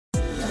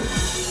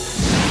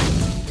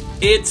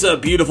It's a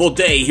beautiful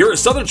day here at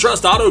Southern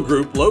Trust Auto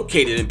Group,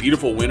 located in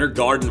beautiful Winter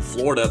Garden,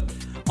 Florida,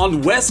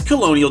 on West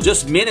Colonial,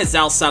 just minutes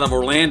outside of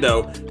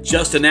Orlando,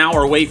 just an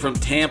hour away from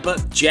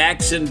Tampa,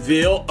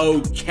 Jacksonville,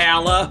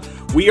 Ocala.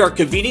 We are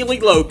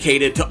conveniently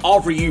located to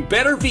offer you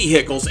better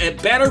vehicles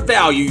at better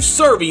value,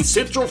 serving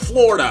Central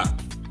Florida.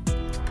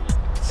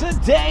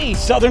 Today,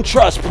 Southern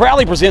Trust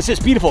proudly presents this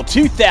beautiful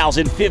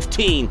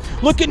 2015,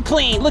 looking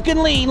clean, looking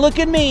lean,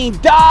 looking mean,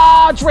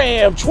 Dogde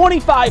Ram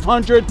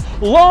 2500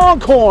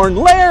 Longhorn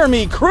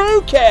Laramie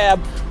Crew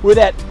Cab with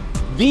that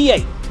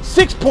V8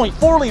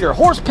 6.4-liter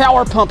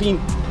horsepower pumping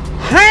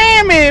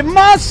hammy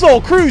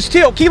muscle cruise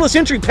tilt, keyless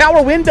entry,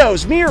 power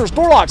windows, mirrors,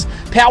 door locks,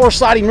 power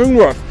sliding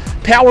moonroof,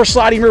 power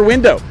sliding rear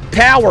window,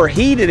 power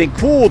heated and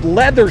cooled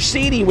leather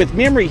seating with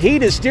memory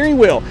heated steering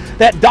wheel,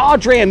 that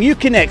Dogde Ram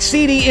Uconnect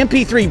CD,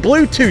 MP3,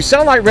 Bluetooth,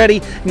 satellite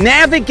ready,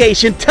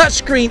 navigation,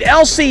 touchscreen,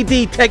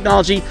 LCD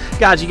technology.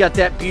 Guys, you got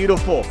that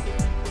beautiful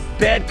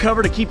bed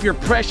cover to keep your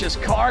precious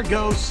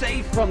cargo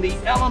safe from the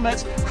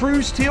elements,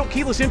 cruise tilt,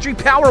 keyless entry,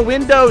 power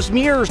windows,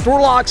 mirrors, door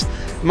locks.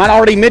 Might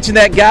already mention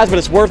that, guys, but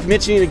it's worth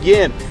mentioning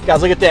again.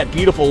 Guys, look at that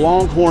beautiful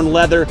Longhorn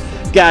leather.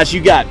 Guys,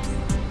 you got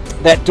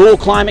that dual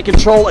climate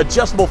control,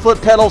 adjustable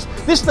foot pedals.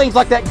 This thing's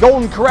like that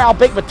Golden Corral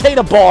baked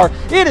potato bar.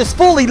 It is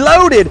fully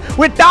loaded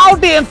with all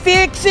them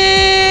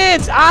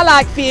fixins. I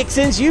like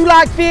fixins. You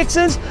like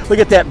fixins? Look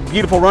at that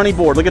beautiful running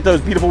board. Look at those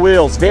beautiful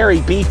wheels.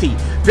 Very beefy,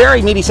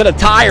 very meaty set of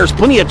tires.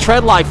 Plenty of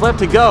tread life left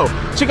to go.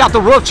 Check out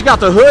the roof. Check out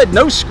the hood.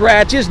 No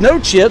scratches,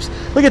 no chips.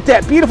 Look at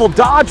that beautiful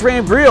Dodge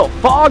Ram grill.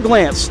 Fog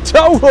lamps,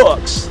 tow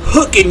hooks.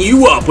 Hooking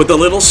you up with a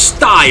little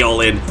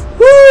style and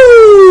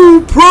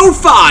woo!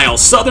 Profile.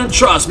 Southern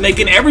Trust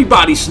making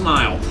everybody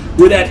smile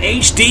with that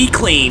HD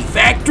clean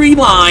factory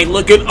line,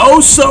 looking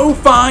oh so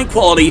fine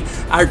quality.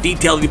 Our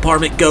detailing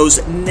department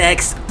goes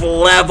next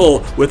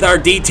level with our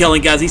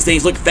detailing, guys. These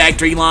things look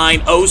factory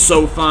line, oh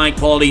so fine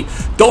quality.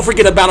 Don't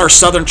forget about our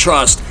Southern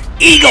Trust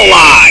Eagle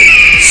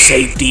Eye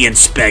safety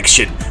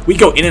inspection. We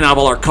go in and out of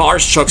all our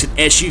cars, trucks, and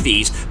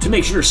SUVs to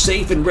make sure you're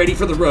safe and ready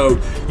for the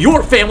road.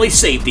 Your family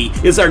safety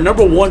is our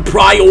 #1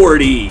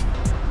 priority.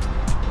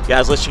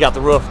 Guys, let's check out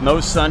the roof.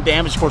 No sun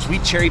damage. Of course, we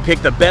cherry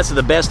pick the best of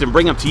the best and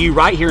bring them to you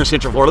right here in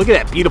Central Florida. Look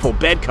at that beautiful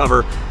bed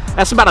cover.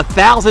 That's about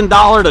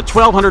 $1,000 to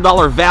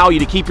 $1,200 value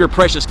to keep your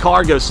precious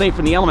cargo safe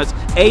from the elements.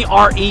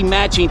 ARE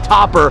matching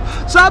topper.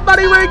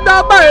 Somebody ring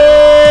the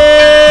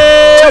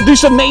bell! Do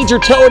some major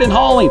towing and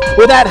hauling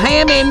with that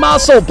hammy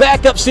muscle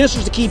backup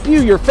sensors to keep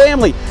you, your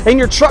family, and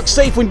your truck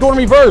safe when going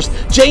reverse.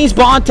 James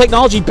Bond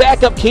technology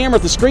backup camera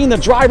to screen the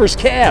driver's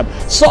cab.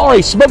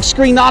 Sorry, smoke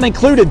screen not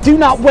included. Do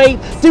not wait.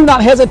 Do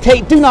not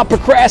hesitate. Do not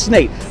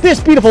procrastinate. This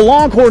beautiful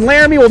Longhorn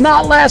Laramie will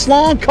not last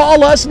long.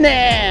 Call us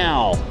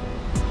now.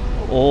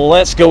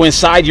 Let's go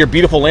inside your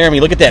beautiful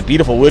Laramie. Look at that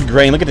beautiful wood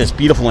grain. Look at this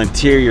beautiful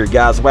interior,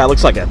 guys. Wow, it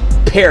looks like a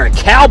pair of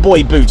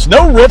cowboy boots.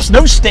 No rips,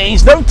 no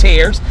stains, no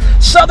tears.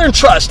 Southern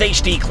Trust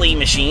HD clean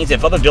machines.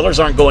 If other dealers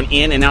aren't going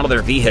in and out of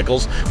their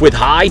vehicles with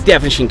high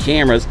definition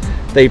cameras,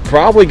 they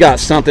probably got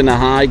something to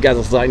hide. Guys,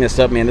 let's lighten this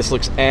up, man. This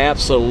looks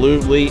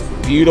absolutely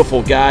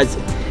beautiful, guys.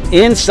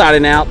 Inside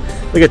and out.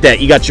 Look at that.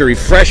 You got your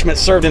refreshment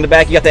served in the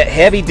back. You got that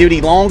heavy-duty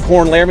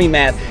Longhorn Laramie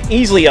mat.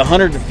 Easily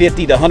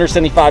 $150 to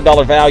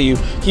 $175 value,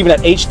 keeping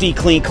that HD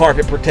clean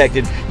carpet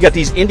protected. You got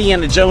these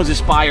Indiana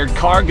Jones-inspired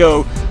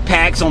cargo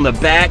packs on the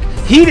back.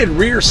 Heated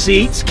rear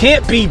seats.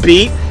 Can't be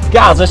beat.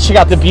 Guys, let's check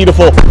out the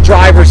beautiful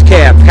driver's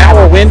cab.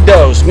 Power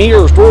windows,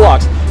 mirrors, door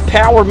locks,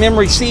 power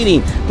memory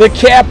seating. The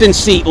captain's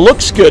seat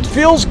looks good,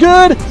 feels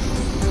good.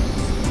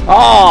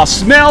 Oh,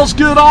 smells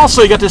good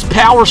also. You got this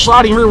power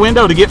sliding rear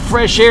window to get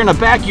fresh air in the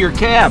back of your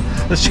cab.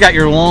 Let's check out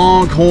your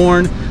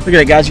Longhorn. Look at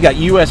that, guys. You got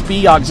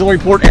USB, auxiliary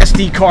port,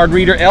 SD card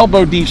reader,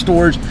 elbow deep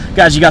storage.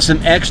 Guys, you got some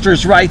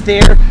extras right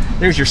there.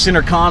 There's your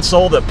center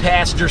console, the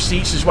passenger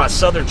seats. This is why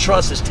Southern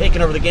Trust is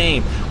taking over the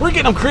game. We're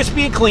getting them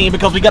crispy and clean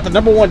because we got the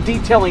 #1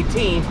 detailing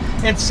team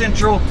in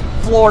Central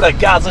Florida.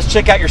 Guys, let's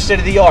check out your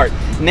state-of-the-art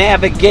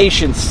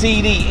navigation,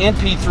 CD,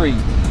 MP3,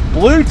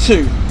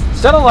 Bluetooth,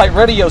 satellite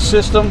radio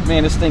system.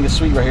 Man, this thing is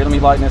sweet right here. Let me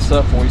lighten this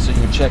up for you so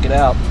you can check it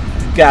out.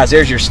 Guys,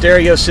 there's your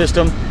stereo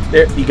system.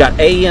 There you got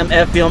AM,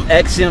 FM,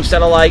 XM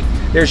satellite.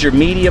 There's your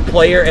media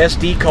player,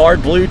 SD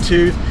card,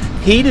 Bluetooth,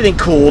 heated and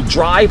cooled,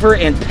 driver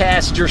and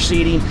passenger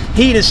seating,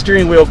 heated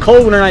steering wheel,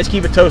 cold winter nights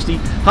keep it toasty,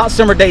 hot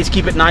summer days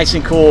keep it nice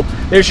and cool.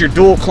 There's your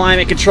dual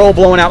climate control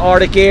blowing out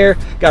Arctic air.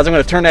 Guys, I'm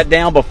going to turn that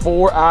down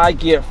before I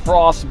get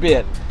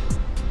frostbit.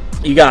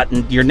 You got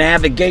your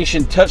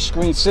navigation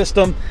touchscreen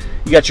system.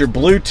 You got your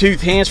Bluetooth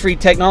hands-free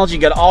technology.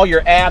 You got all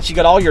your apps. You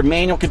got all your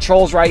manual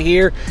controls right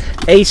here.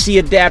 AC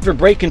adapter,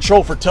 brake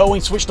control for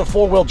towing, switch to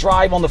 4-wheel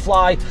drive on the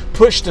fly,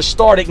 push to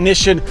start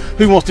ignition.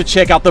 Who wants to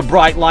check out the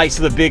bright lights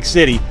of the big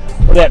city?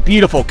 That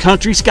beautiful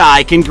country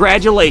sky.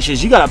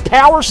 Congratulations. You got a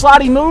power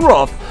sliding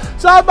moonroof.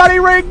 Somebody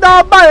ring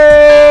the bell.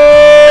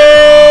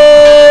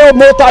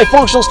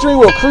 Multifunctional steering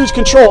wheel, cruise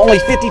control, only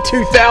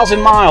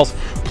 52,000 miles.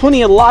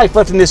 Plenty of life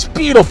left in this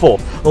beautiful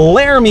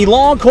Laramie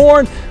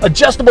Longhorn.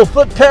 Adjustable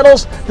foot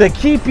pedals that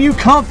keep you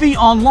comfy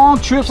on long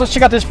trips. Let's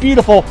check out this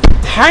beautiful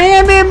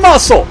hammy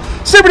muscle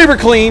super duper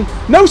clean,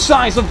 no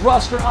signs of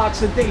rust or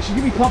oxidation.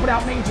 You be pumping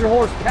out major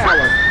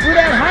horsepower with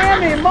that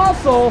hammy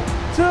muscle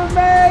to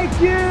make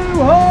you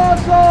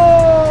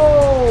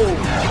hustle.